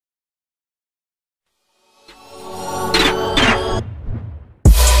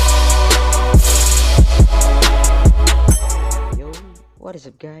What is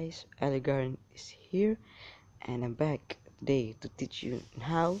up, guys? Aligarn is here, and I'm back today to teach you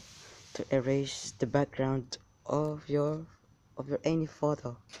how to erase the background of your any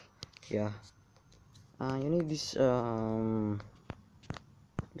photo. Yeah, you need this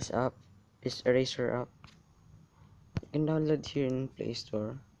app, this eraser app. You can download here in Play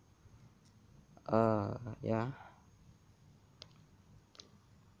Store. Yeah,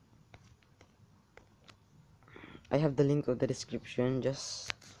 I have the link of the description.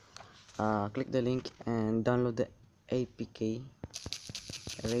 Just click the link and download the APK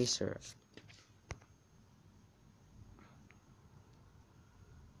eraser.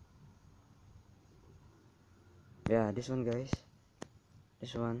 Yeah, this one, guys.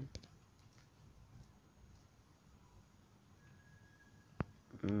 This one.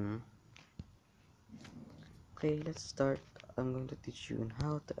 Okay, let's start. I'm going to teach you on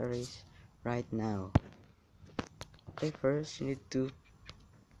how to erase right now. Okay, first you need to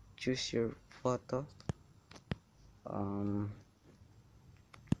choose your photo.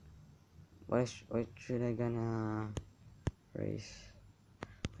 What should I gonna erase?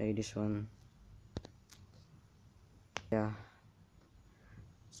 Okay, this one. Yeah,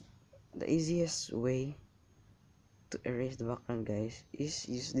 the easiest way to erase the background, guys, is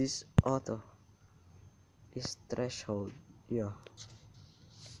use this this threshold. Yeah,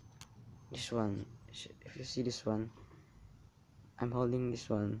 this one. If you see this one, I'm holding this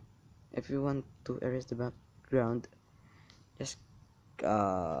one. If you want to erase the background, just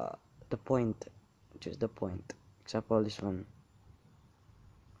the point, choose the point. Example, this one.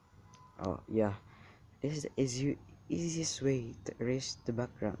 Oh yeah, this is the easiest way to erase the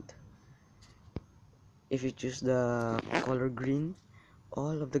background. If you choose the color green,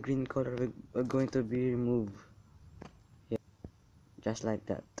 all of the green color are going to be removed. Yeah, just like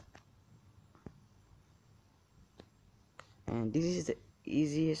that. And this is the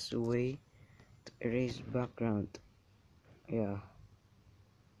easiest way to erase background. Yeah,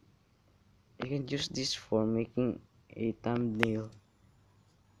 you can use this for making a thumbnail.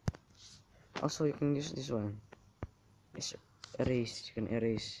 Also, you can use this one. It's erase. You can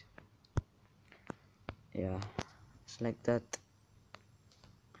erase. Yeah, it's like that.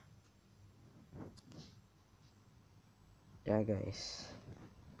 Yeah, guys.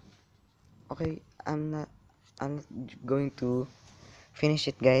 Okay, I'm not going to finish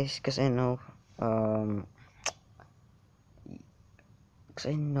it, guys, because um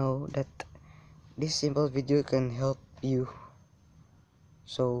I know that this simple video can help you.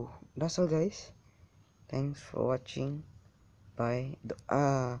 So that's all, guys. Thanks for watching. Bye.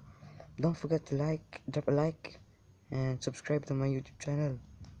 Don't forget to drop a like and subscribe to my YouTube channel.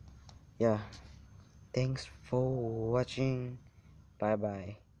 Yeah, thanks for watching. Bye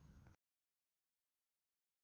bye.